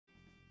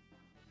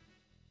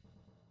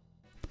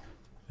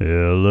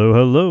Hello,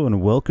 hello,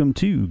 and welcome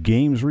to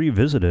Games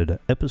Revisited,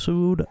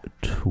 episode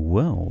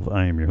 12.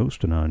 I am your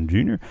host, Anon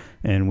Jr.,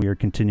 and we are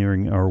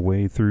continuing our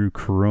way through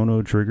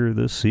Chrono Trigger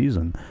this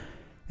season.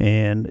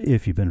 And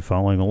if you've been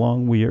following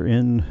along, we are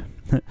in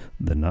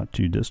the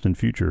not-too-distant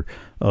future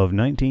of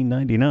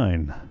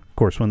 1999. Of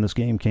course, when this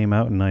game came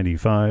out in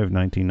 95,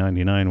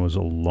 1999 was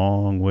a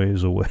long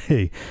ways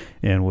away,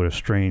 and what a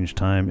strange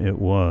time it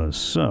was.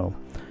 So,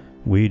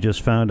 we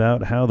just found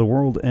out how the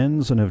world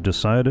ends and have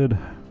decided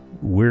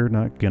we're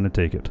not gonna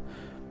take it.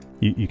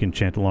 You can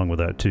chant along with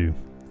that too.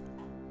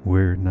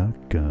 We're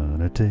not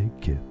gonna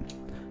take it.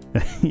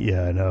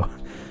 Yeah, I know.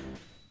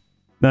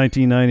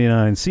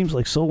 1999 seems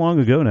like so long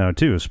ago now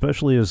too,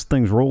 especially as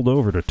things rolled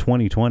over to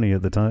 2020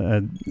 at the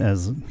time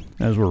as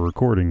we're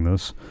recording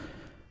this.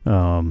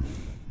 Now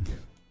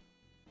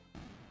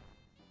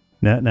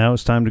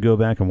it's time to go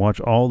back and watch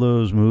all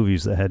those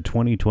movies that had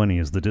 2020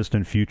 as the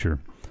distant future.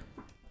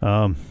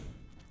 Yeah,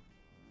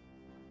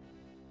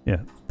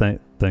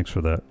 thanks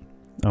for that.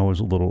 I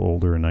was a little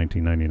older in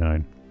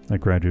 1999. I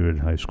graduated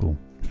high school.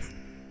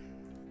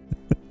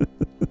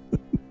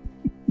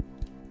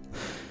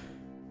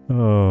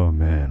 Oh,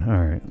 man.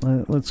 Alright,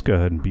 let's go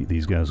ahead and beat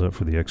these guys up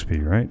for the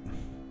XP, right?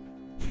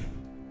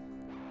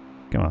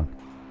 Come on.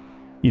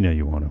 You know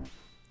you want to.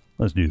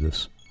 Let's do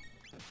this.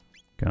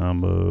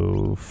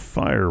 Combo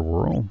Fire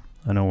Whirl.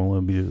 I know we'll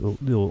only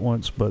do it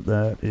once, but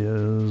that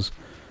is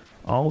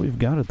all we've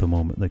got at the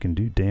moment that can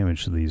do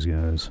damage to these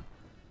guys.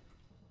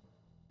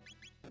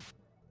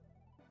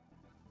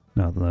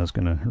 Not that that's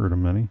going to hurt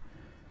them any.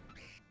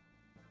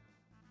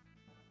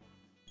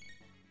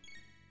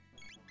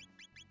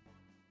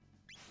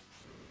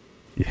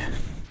 Yeah.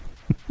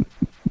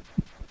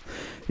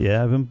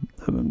 Yeah, I've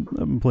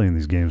been playing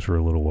these games for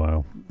a little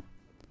while.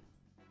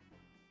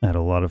 I had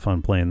a lot of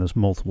fun playing this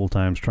multiple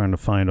times, trying to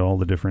find all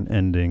the different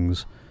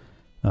endings.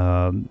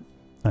 I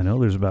know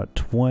there's about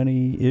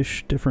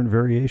 20-ish different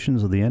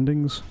variations of the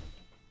endings.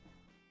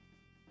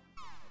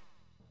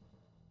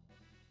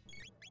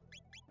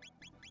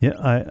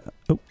 Yeah,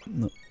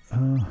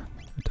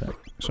 attack.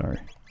 Sorry.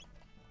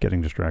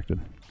 Getting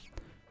distracted.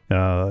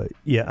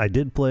 Yeah, I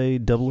did play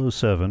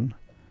 007.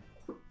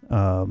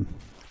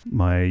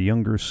 My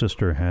younger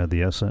sister had the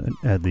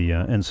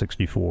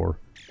N64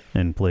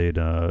 and played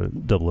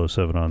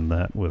 007 on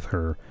that with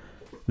her.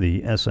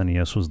 The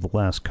SNES was the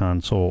last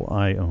console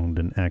I owned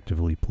and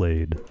actively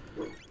played.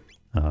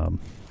 So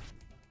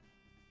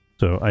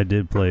I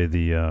did play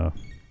the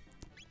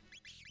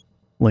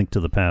Link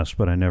to the Past,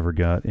 but I never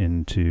got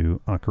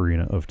into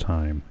Ocarina of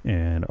Time,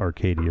 and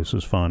Arcadius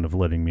is fond of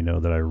letting me know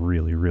that I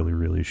really, really,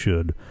 really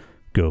should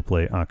go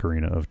play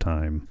Ocarina of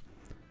Time,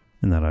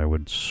 and that I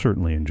would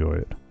certainly enjoy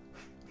it.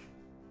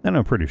 And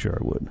I'm pretty sure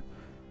I would.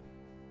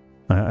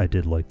 I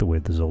did like the way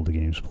the Zelda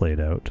games played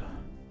out.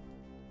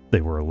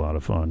 They were a lot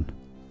of fun.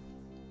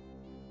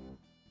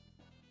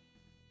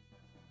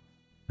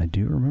 I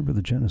do remember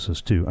the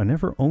Genesis, too. I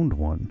never owned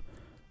one.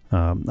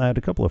 I had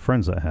a couple of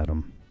friends that had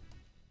them.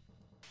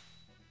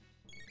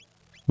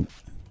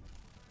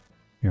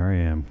 Here I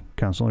am,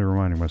 constantly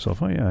reminding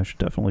myself, oh yeah, I should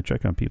definitely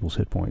check on people's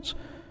hit points.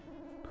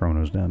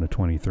 Chrono's down to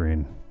 23,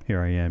 and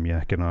here I am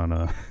yakking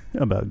on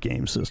about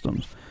game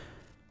systems.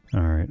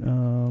 Alright,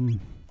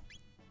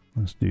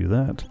 let's do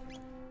that.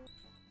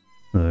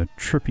 The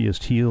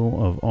trippiest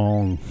heal of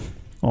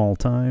all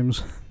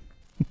times.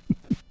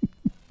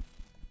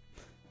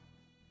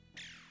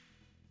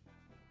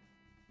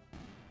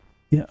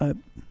 Yeah, I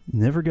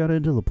never got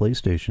into the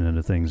PlayStation end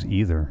of things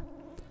either.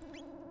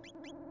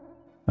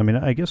 I mean,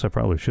 I guess I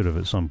probably should have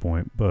at some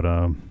point, but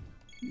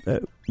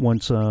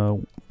once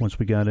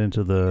we got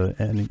into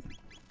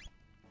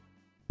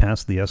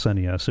past the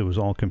SNES, it was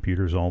all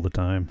computers all the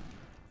time.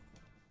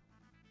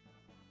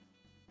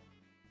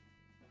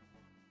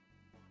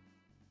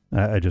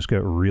 I just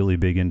got really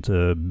big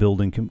into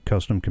building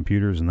custom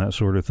computers and that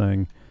sort of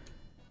thing,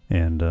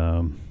 and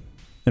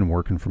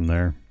working from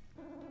there.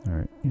 All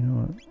right, you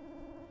know what?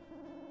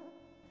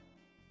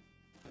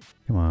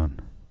 Come on.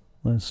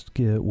 Let's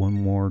get one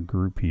more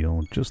group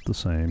heal, just the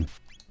same.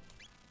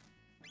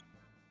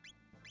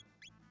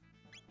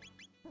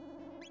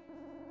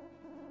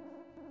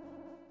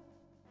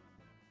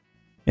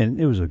 And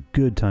it was a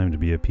good time to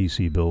be a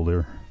PC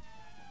builder.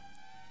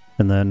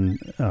 And then,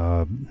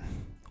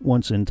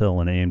 once Intel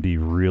and AMD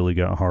really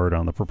got hard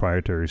on the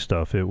proprietary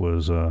stuff, it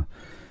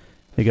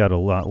got a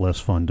lot less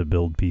fun to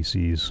build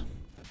PCs.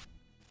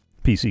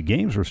 PC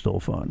games were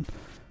still fun.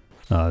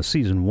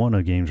 Season 1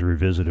 of Games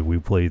Revisited, we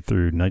played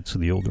through Knights of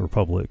the Old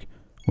Republic,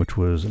 which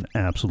was an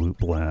absolute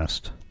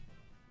blast.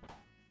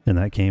 And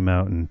that came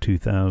out in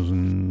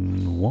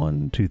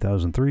 2001,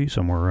 2003,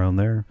 somewhere around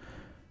there.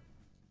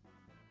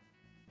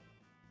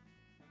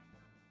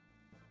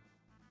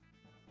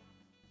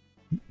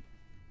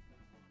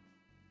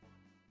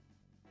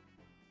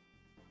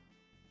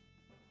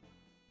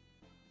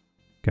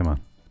 Come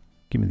on.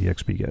 Give me the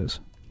XP, guys.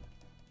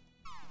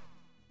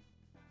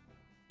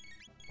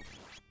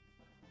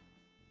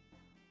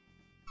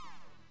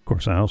 Of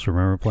course, I also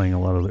remember playing a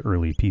lot of the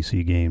early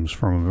PC games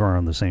from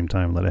around the same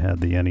time that I had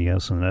the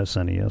NES and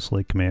SNES,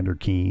 like Commander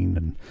Keen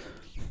and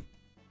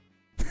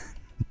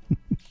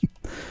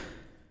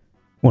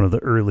one of the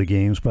early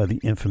games by the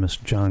infamous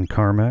John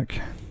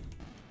Carmack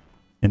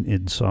and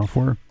id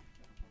Software.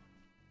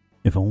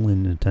 If only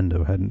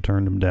Nintendo hadn't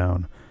turned him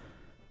down.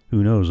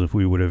 Who knows if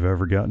we would have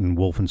ever gotten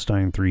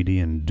Wolfenstein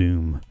 3D and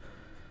Doom.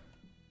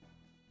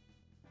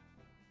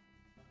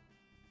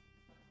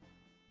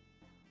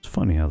 It's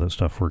funny how that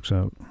stuff works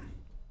out.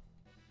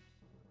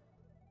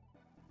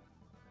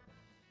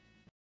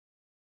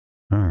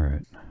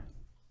 Alright.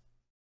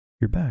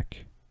 You're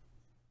back.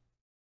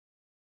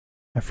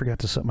 I forgot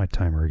to set my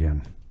timer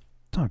again.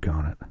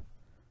 Doggone it.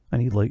 I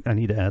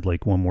need to add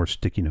like one more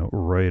sticky note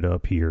right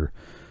up here.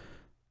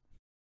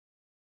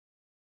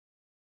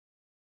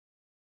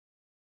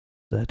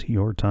 Set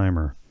your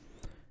timer.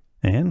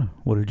 And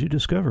what did you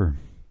discover?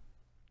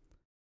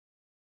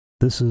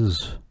 This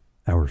is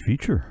our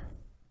future.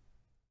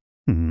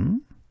 Hmm?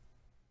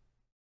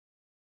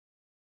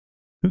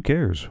 Who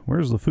cares?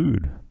 Where's the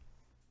food?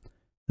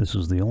 This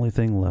is the only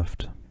thing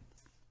left.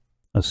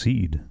 A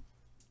seed.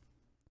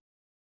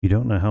 You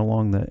don't know how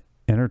long that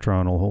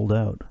Enertron will hold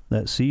out.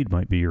 That seed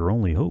might be your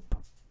only hope.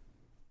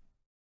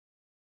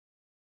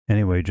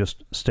 Anyway,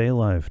 just stay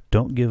alive.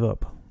 Don't give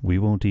up. We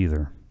won't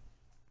either.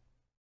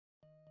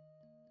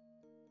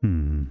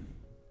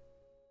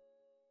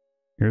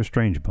 You're a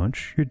strange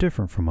bunch. You're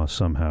different from us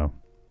somehow.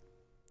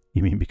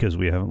 You mean because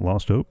we haven't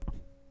lost hope?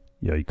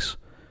 Yikes.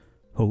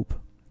 Hope.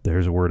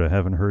 There's a word I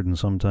haven't heard in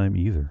some time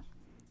either.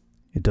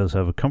 It does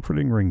have a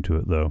comforting ring to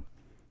it, though.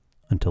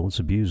 Until it's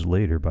abused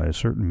later by a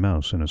certain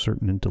mouse and a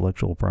certain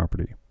intellectual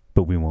property.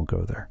 But we won't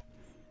go there.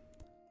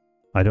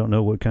 I don't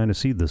know what kind of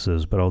seed this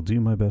is, but I'll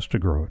do my best to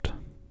grow it.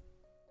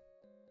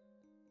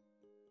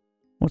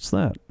 What's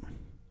that?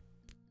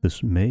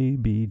 This may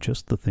be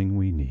just the thing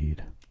we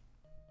need.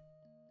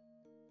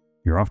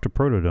 You're off to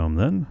Protodome,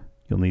 then?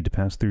 You'll need to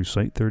pass through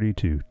Site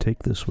 32.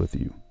 Take this with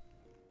you.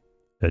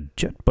 A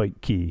jet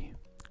bike key.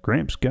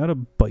 Gramps got a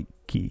bike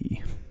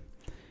key.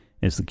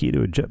 It's the key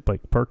to a jet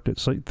bike parked at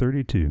Site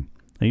 32.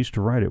 I used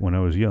to ride it when I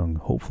was young.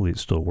 Hopefully it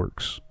still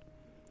works.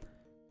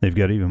 They've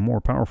got even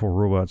more powerful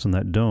robots in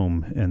that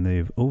dome, and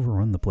they've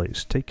overrun the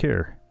place. Take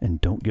care, and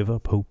don't give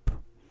up hope.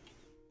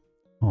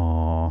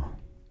 Aww.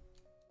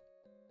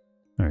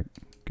 Alright,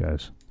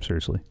 guys,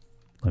 seriously.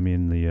 Let me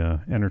in the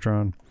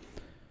Enertron.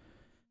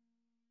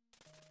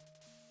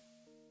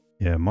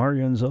 Yeah,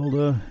 Mario and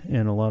Zelda,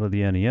 and a lot of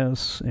the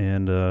NES,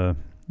 and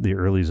the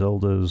early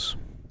Zeldas.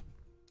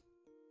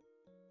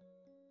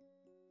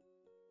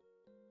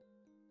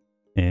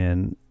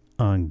 And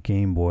on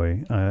Game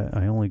Boy,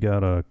 I only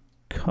got a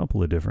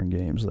couple of different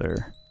games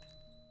there.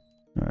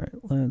 Alright,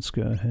 let's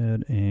go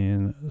ahead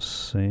and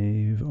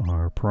save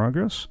our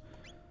progress.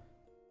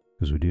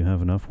 Because we do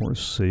have enough worth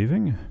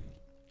saving.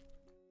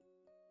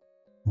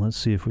 Let's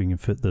see if we can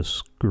fit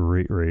this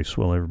great race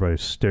while everybody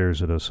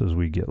stares at us as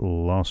we get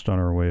lost on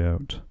our way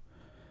out.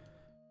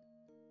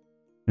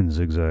 And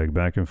zigzag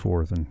back and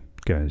forth. And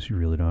guys, you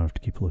really don't have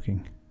to keep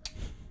looking.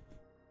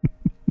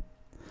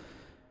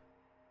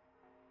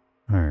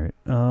 Alright,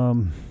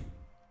 I'm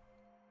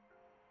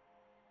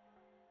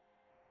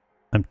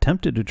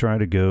tempted to try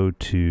to go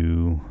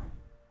to...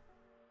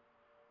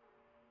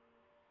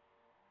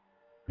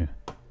 Yeah.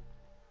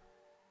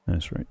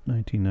 That's right,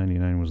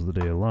 1999 was the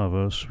day of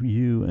Lavos.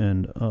 You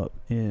end up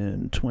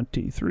in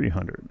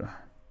 2300.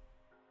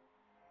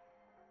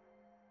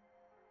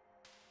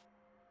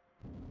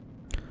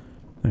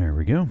 There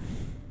we go.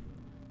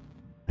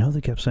 Now they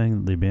kept saying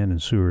that the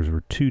abandoned sewers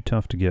were too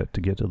tough to get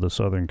to the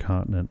southern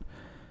continent.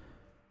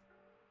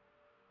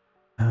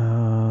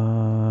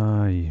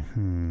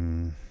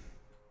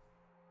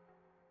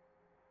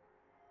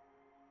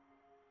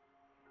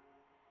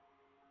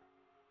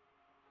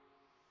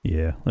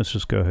 Yeah, let's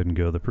just go ahead and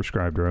go the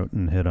prescribed route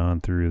and head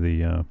on through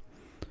the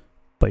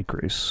bike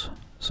race.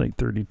 Site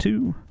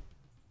 32.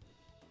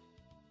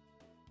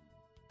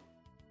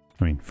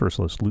 I mean, first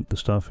let's loot the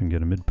stuff and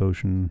get a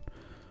mid-potion.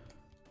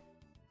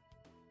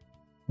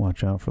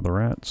 Watch out for the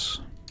rats.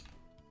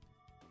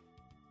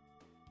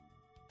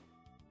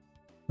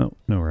 Oh,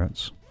 no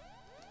rats.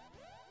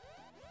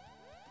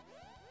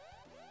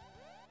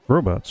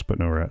 Robots, but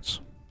no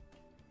rats.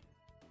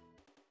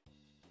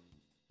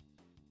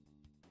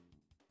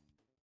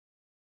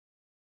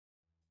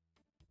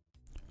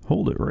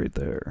 Hold it right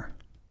there.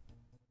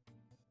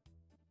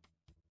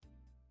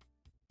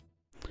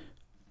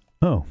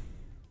 Oh.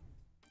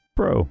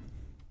 Bro.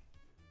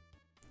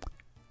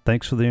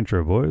 Thanks for the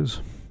intro,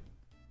 boys.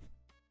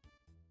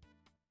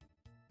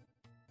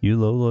 You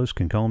Lolos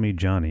can call me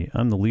Johnny.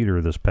 I'm the leader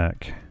of this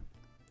pack.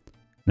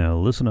 Now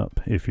listen up.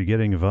 If you're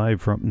getting a vibe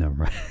from... Never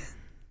mind.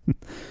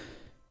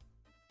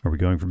 Are we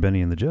going for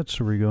Benny and the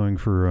Jets? Are we going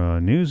for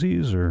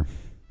Newsies? Or...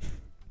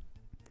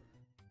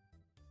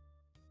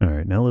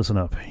 Alright, now listen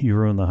up. You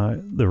ruined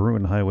the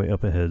ruined highway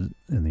up ahead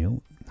in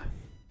the...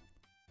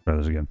 Try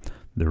this again.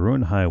 The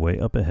ruined highway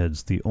up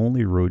ahead's the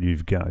only road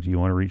you've got. You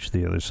want to reach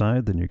the other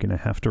side, then you're going to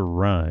have to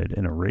ride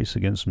in a race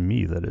against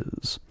me, that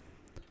is.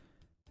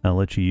 I'll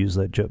let you use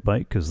that jet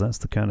bike because that's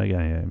the kind of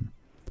guy I am.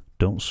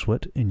 Don't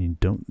sweat and you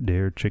don't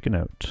dare chicken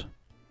out.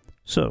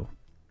 So,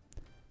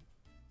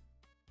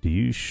 do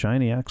you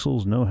shiny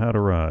axles know how to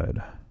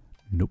ride?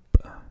 Nope.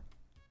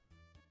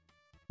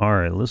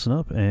 Alright, listen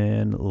up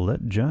and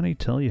let Johnny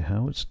tell you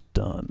how it's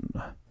done.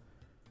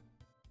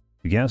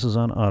 The gas is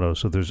on auto,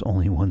 so there's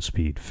only one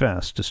speed.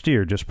 Fast. To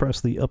steer, just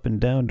press the up and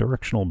down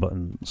directional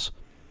buttons.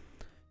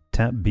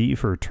 Tap B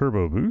for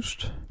turbo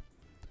boost.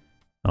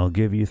 I'll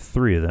give you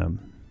 3 of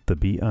them. The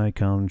B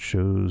icon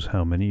shows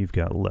how many you've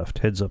got left.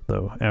 Heads up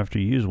though, after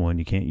you use one,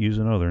 you can't use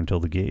another until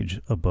the gauge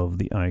above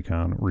the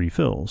icon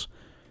refills.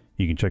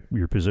 You can check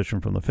your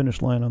position from the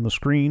finish line on the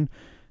screen.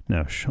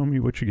 Now show me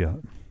what you got.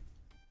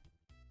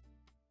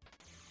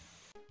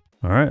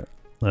 Alright,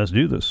 let's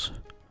do this.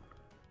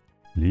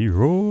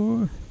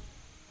 Leroy.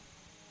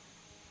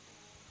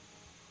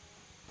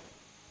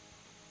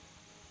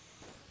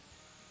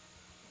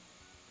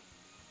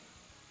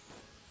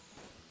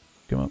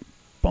 Come on.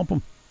 Bump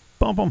him.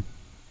 Bump him.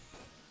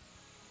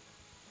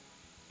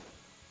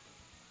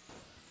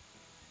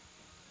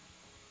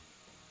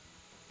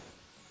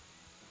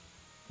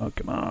 Oh,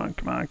 come on,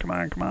 come on, come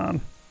on, come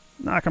on.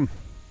 Knock him.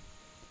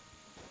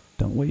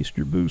 Don't waste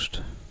your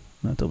boost.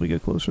 Not till we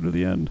get closer to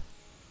the end.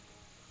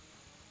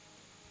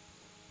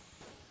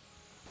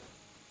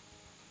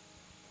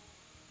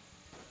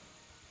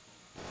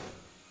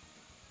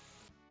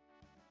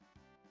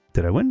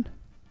 Did I win?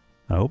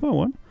 I hope I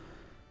won.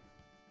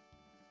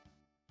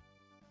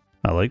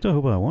 I like to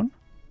hope I won.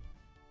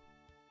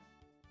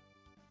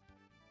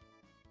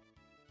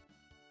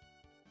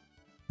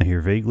 I hear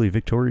vaguely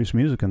victorious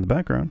music in the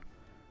background.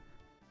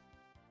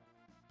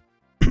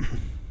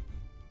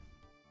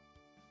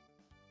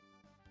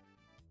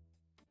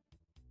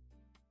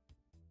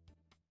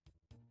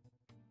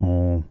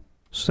 Oh,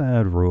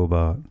 sad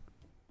robot.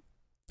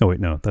 Oh wait,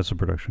 no, that's a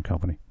production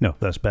company. No,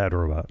 that's Bad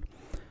Robot.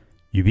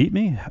 You beat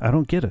me? I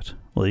don't get it.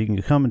 Well, you can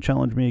come and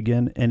challenge me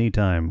again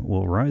anytime.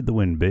 We'll ride the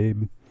wind,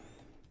 babe.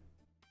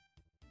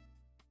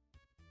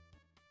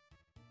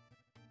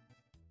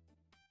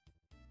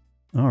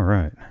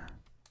 Alright.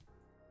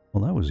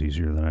 Well, that was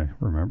easier than I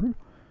remembered.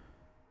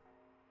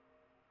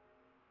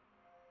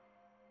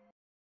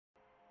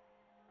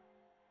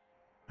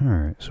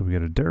 Alright, so we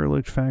got a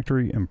derelict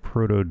factory and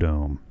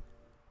proto-dome.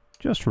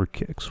 Just for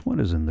kicks, what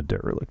is in the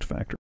derelict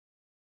factory?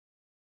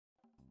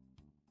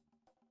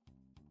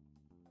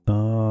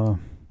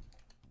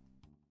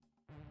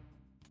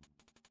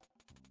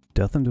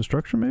 Death and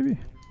destruction, maybe?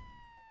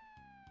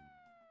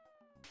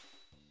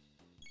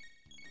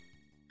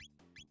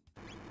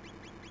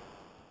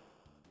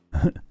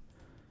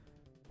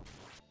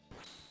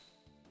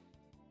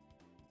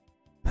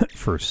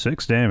 For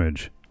 6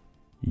 damage.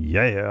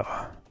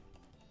 Yeah.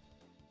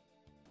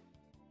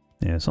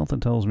 Yeah, something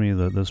tells me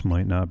that this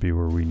might not be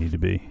where we need to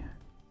be.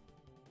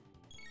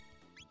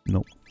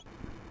 Nope.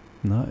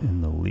 Not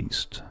in the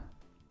least.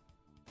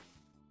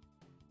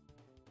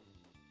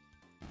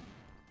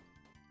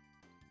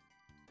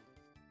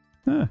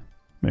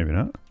 Maybe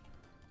not.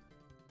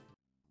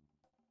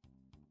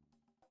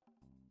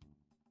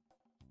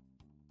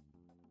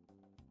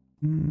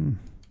 You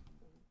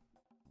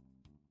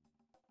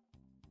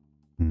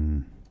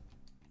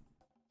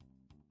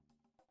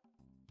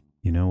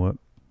know what?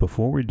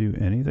 Before we do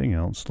anything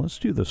else, let's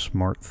do the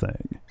smart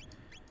thing.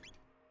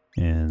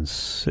 And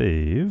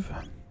save.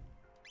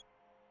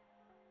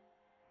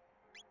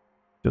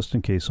 Just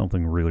in case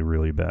something really,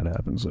 really bad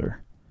happens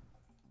there.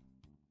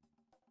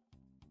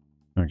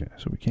 Okay,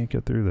 so we can't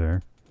get through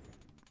there.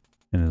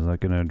 And is that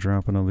going to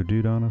drop another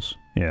dude on us?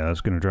 Yeah,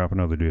 that's going to drop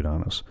another dude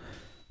on us.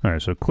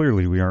 Alright, so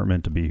clearly we aren't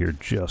meant to be here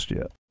just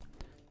yet.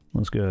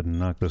 Let's go ahead and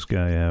knock this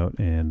guy out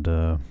and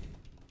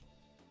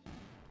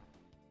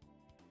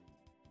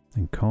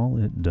call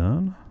it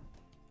done.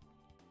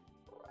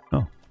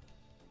 Oh,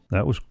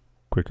 that was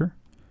quicker.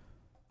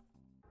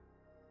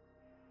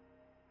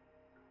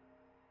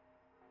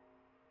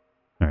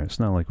 Alright, it's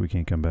not like we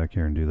can't come back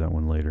here and do that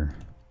one later.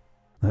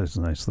 That is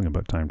the nice thing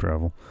about time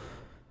travel.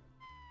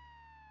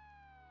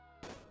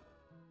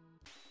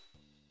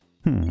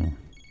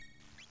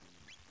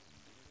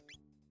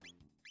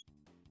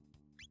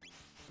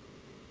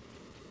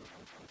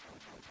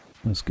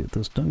 Let's get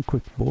this done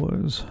quick,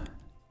 boys.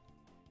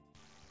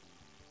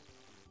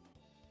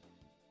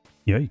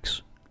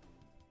 Yikes.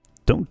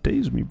 Don't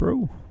daze me,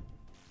 bro.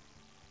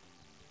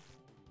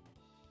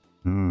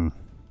 Of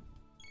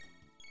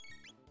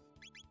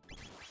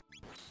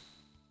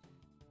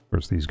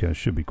course, these guys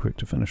should be quick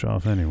to finish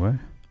off anyway.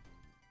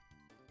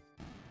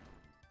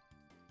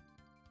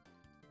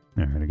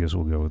 Alright, I guess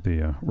we'll go with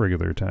the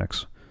regular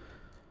attacks.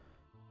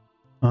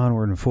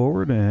 Onward and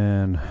forward,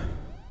 and...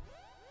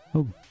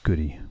 oh,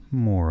 goody.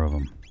 More of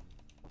them.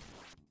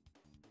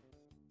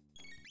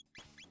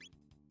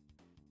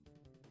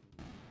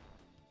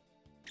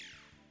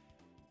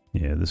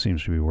 Yeah, this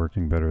seems to be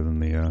working better than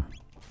the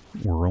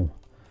whirl.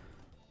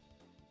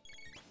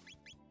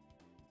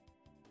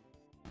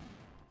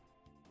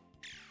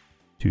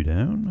 Two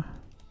down,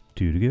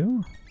 2 to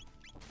go.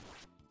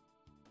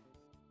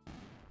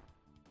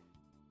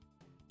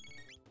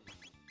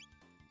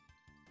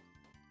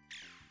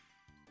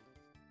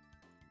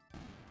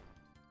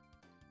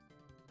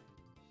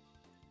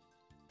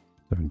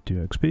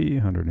 72 XP,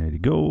 180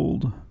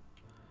 gold.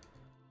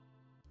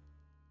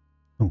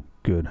 Oh,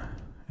 good.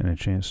 And a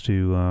chance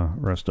to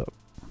rest up.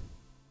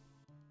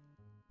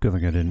 Good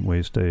thing I didn't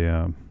waste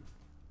a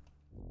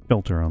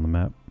shelter on the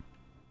map.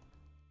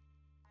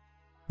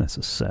 That's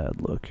a sad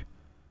look.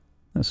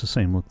 That's the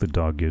same look the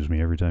dog gives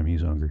me every time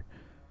he's hungry.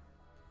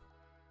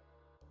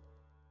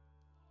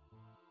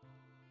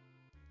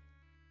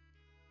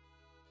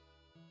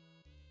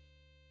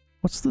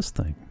 What's this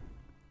thing?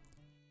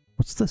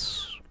 What's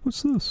this?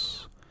 What's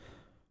this?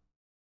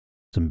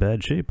 It's in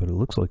bad shape, but it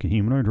looks like a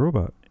humanoid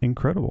robot.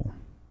 Incredible.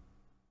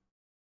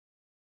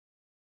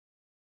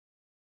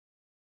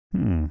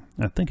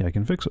 I think I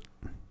can fix it.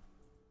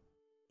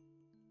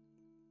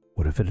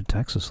 What if it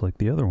attacks us like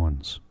the other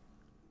ones?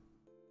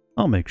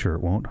 I'll make sure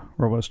it won't.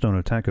 Robots don't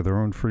attack of their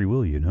own free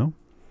will, you know?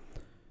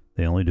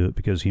 They only do it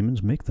because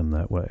humans make them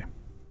that way.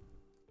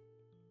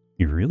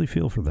 You really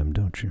feel for them,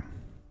 don't you?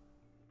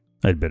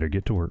 I'd better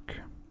get to work.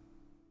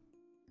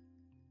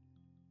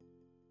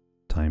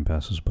 Time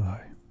passes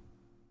by.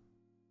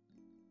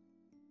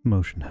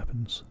 Motion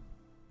happens.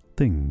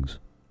 Things.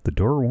 The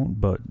door won't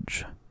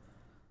budge.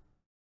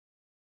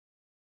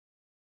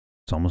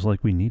 It's almost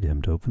like we need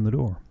him to open the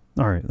door.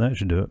 Alright, that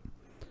should do it.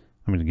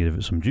 I'm going to give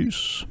it some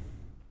juice.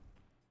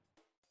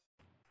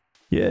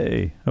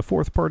 Yay! A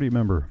fourth party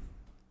member.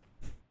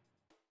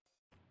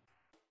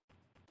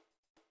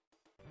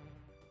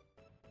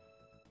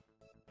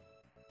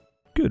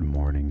 Good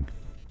morning.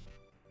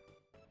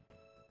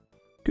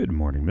 Good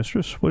morning,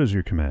 mistress. What is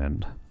your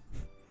command?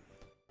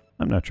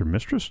 I'm not your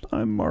mistress.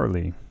 I'm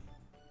Marley.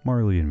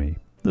 Marley and me.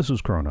 This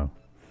is Chrono.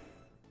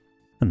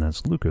 And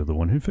that's Luca, the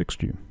one who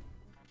fixed you.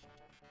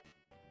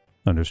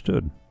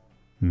 Understood.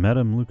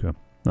 Madame Luca.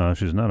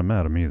 She's not a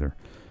madam either.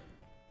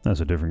 That's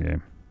a different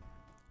game.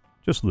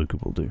 Just Luca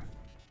will do.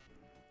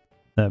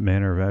 That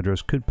manner of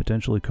address could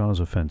potentially cause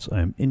offense. I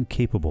am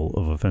incapable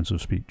of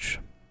offensive speech.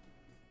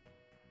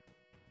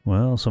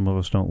 Well, some of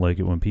us don't like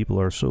it when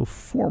people are so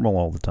formal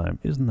all the time.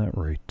 Isn't that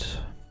right?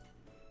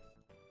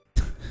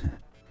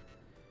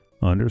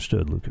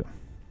 Understood, Luca.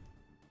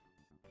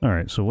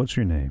 Alright, so what's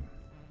your name?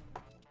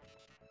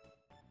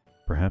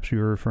 Perhaps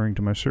you are referring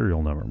to my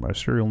serial number. My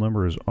serial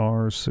number is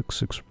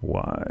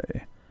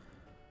R66Y.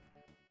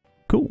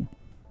 Cool.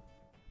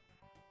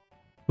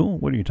 Cool,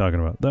 what are you talking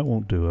about? That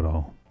won't do at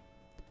all.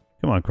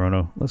 Come on,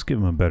 Chrono. Let's give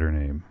him a better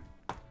name.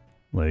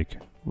 Like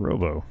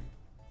Robo.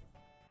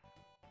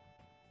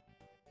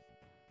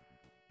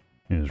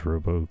 Is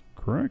Robo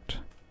correct?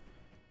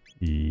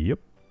 Yep,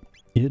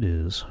 it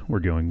is. We're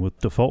going with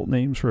default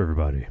names for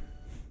everybody.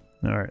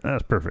 Alright,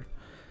 that's perfect.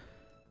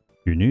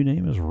 Your new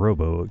name is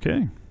Robo,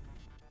 okay?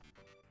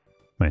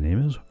 My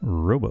name is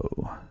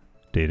Robo.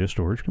 Data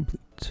storage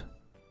complete.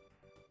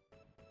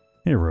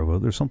 Hey Robo,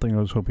 there's something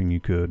I was hoping you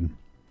could...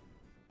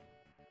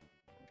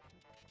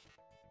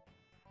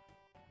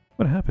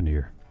 What happened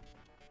here?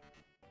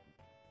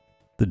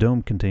 The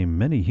dome contained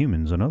many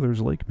humans and others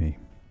like me.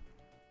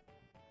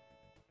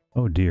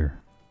 Oh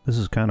dear. This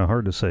is kind of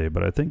hard to say,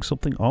 but I think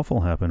something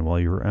awful happened while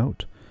you were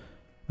out.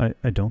 I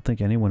don't think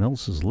anyone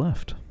else is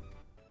left.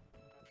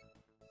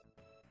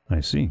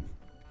 I see.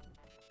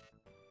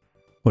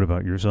 What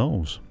about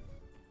yourselves?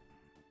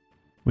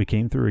 We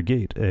came through a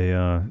gate,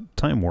 a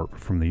time warp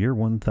from the year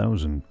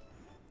 1000.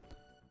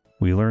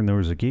 We learned there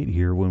was a gate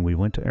here when we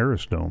went to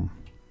Arisdome.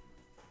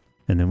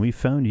 And then we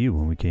found you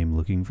when we came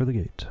looking for the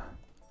gate.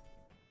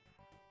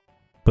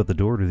 But the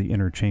door to the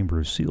inner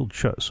chamber is sealed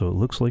shut, so it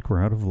looks like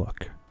we're out of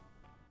luck.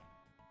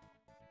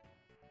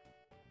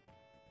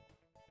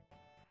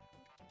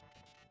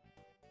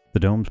 The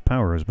dome's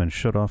power has been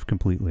shut off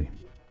completely.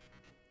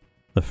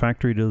 The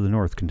factory to the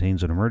north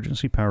contains an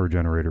emergency power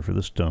generator for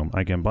this dome.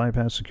 I can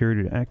bypass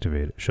security to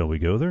activate it. Shall we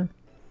go there?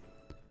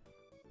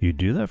 You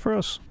do that for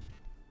us?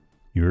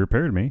 You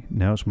repaired me.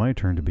 Now it's my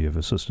turn to be of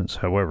assistance.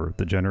 However,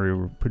 the generator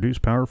will produce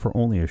power for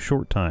only a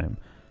short time.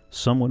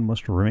 Someone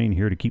must remain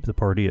here to keep the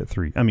party at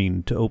 3. I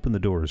mean, to open the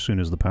door as soon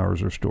as the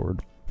powers are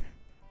stored.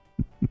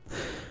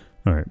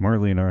 Alright,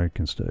 Marley and I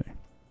can stay.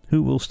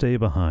 Who will stay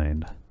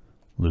behind?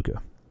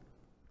 Luca.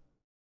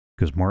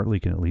 Because Marley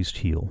can at least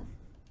heal.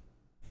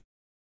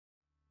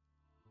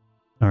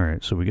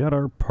 Alright, so we got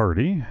our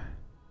party.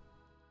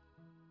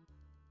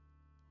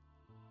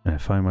 And I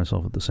find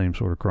myself at the same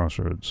sort of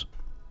crossroads.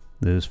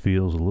 This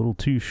feels a little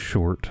too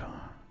short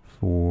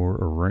for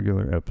a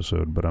regular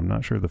episode, but I'm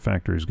not sure the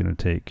factory is going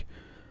to take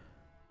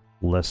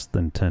less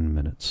than 10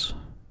 minutes.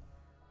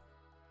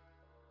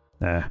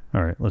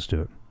 Alright, let's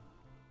do it.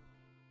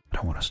 I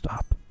don't want to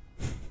stop.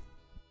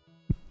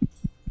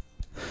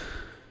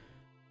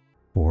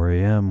 4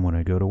 a.m. when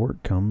I go to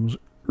work comes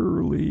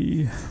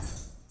early.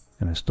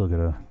 And I still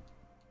gotta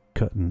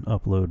cut and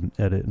upload and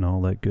edit and all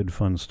that good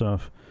fun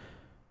stuff.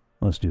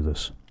 Let's do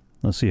this.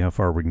 Let's see how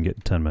far we can get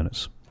in 10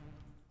 minutes.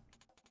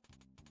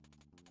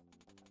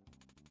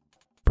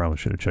 Probably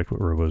should have checked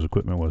what Robo's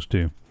equipment was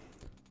too.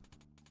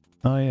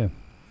 Oh yeah.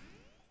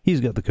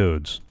 He's got the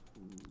codes.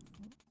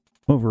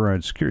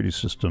 Override security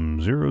system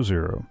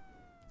 00.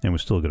 And we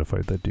still gotta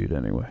fight that dude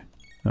anyway.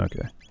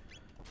 Okay.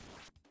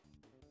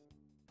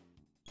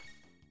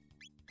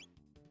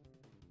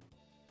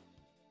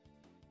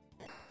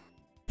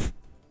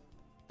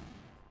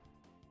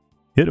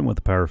 Hit him with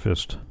the Power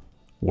Fist.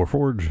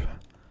 Warforge.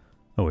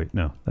 Oh wait,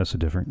 no, that's a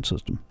different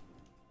system.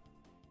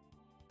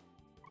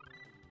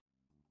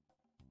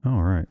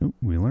 Alright,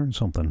 we learned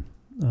something.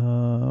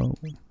 Aura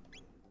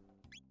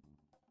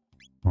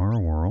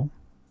Whirl.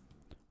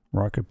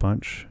 Rocket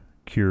Punch.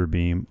 Cure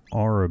Beam.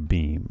 Aura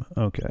Beam.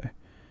 Okay.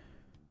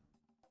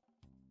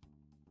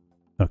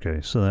 Okay,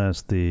 so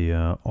that's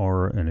the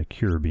Aura and a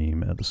Cure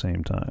Beam at the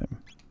same time.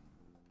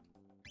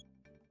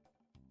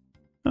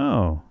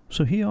 Oh,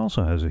 so he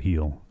also has a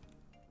heal.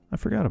 I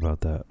forgot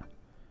about that.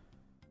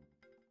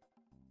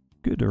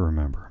 Good to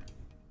remember.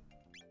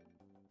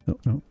 Oh,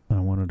 no, I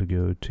wanted to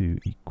go to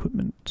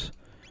equipment.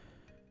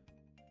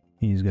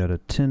 He's got a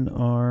tin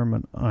arm,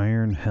 an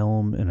iron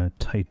helm, and a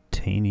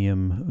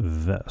titanium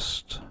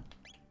vest.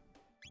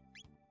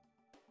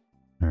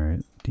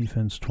 Alright,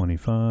 defense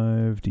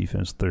 25,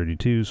 defense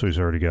 32, so he's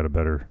already got a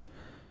better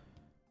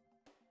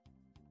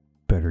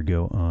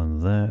go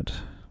on that.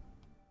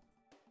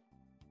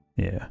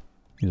 Yeah,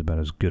 he's about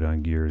as good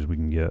on gear as we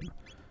can get.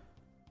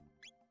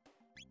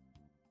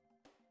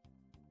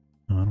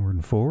 Onward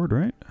and forward,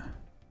 right?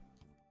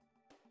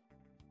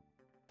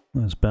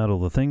 Let's battle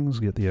the things,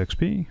 get the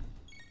XP.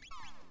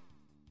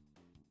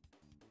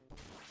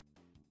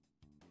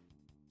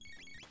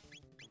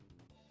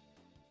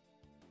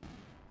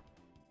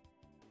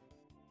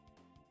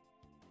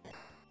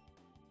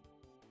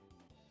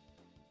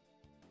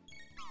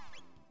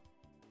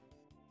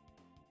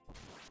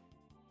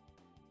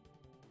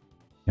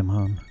 Come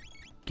on.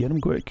 Get him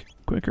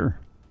quicker.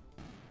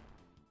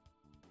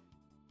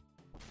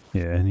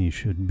 Yeah, and he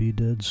should be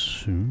dead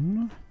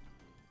soon.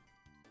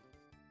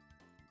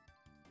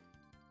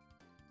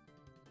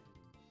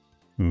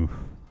 Ooh.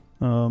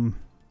 I'm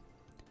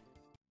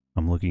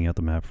looking at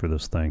the map for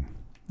this thing,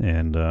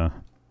 and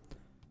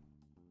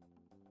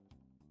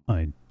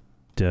I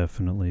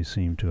definitely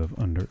seem to have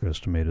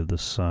underestimated the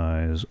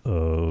size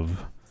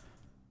of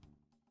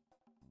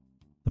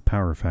the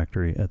power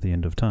factory at the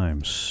end of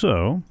time.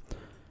 So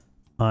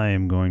I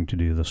am going to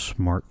do the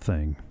smart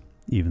thing,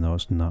 even though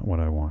it's not what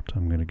I want.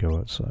 I'm going to go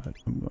outside.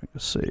 I'm going to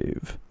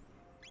save.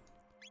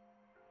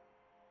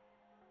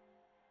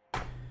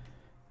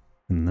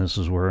 And this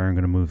is where I'm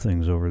going to move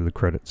things over to the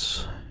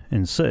credits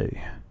and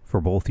say,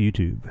 for both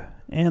YouTube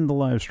and the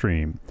live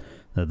stream,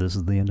 that this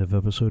is the end of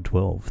episode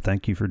 12.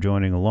 Thank you for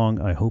joining along.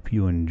 I hope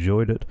you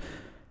enjoyed it.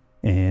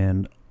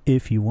 And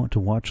if you want to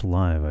watch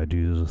live, I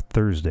do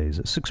Thursdays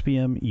at 6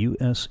 p.m.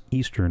 U.S.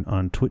 Eastern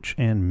on Twitch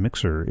and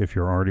Mixer. If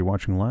you're already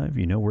watching live,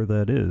 you know where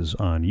that is.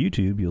 On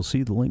YouTube, you'll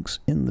see the links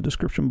in the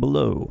description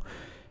below.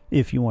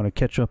 If you want to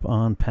catch up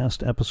on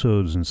past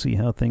episodes and see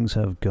how things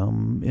have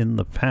come in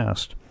the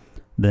past,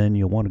 then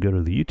you'll want to go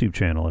to the YouTube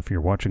channel. If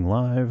you're watching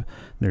live,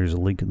 there's a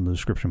link in the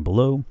description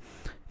below.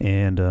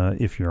 And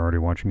if you're already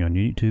watching on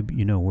YouTube,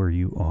 you know where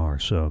you are,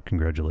 so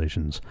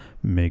congratulations.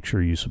 Make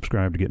sure you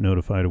subscribe to get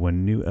notified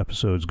when new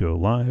episodes go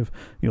live.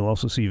 You'll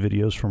also see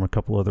videos from a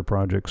couple other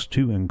projects,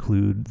 to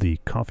include the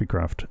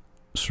CoffeeCraft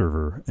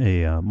server,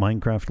 a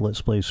Minecraft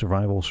Let's Play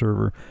survival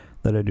server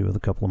that I do with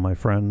a couple of my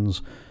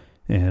friends,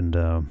 and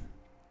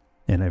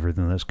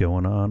everything that's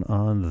going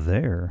on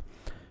there.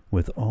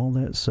 With all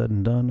that said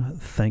and done,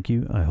 thank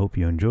you. I hope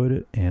you enjoyed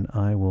it, and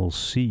I will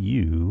see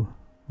you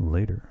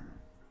later.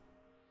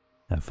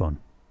 Have fun.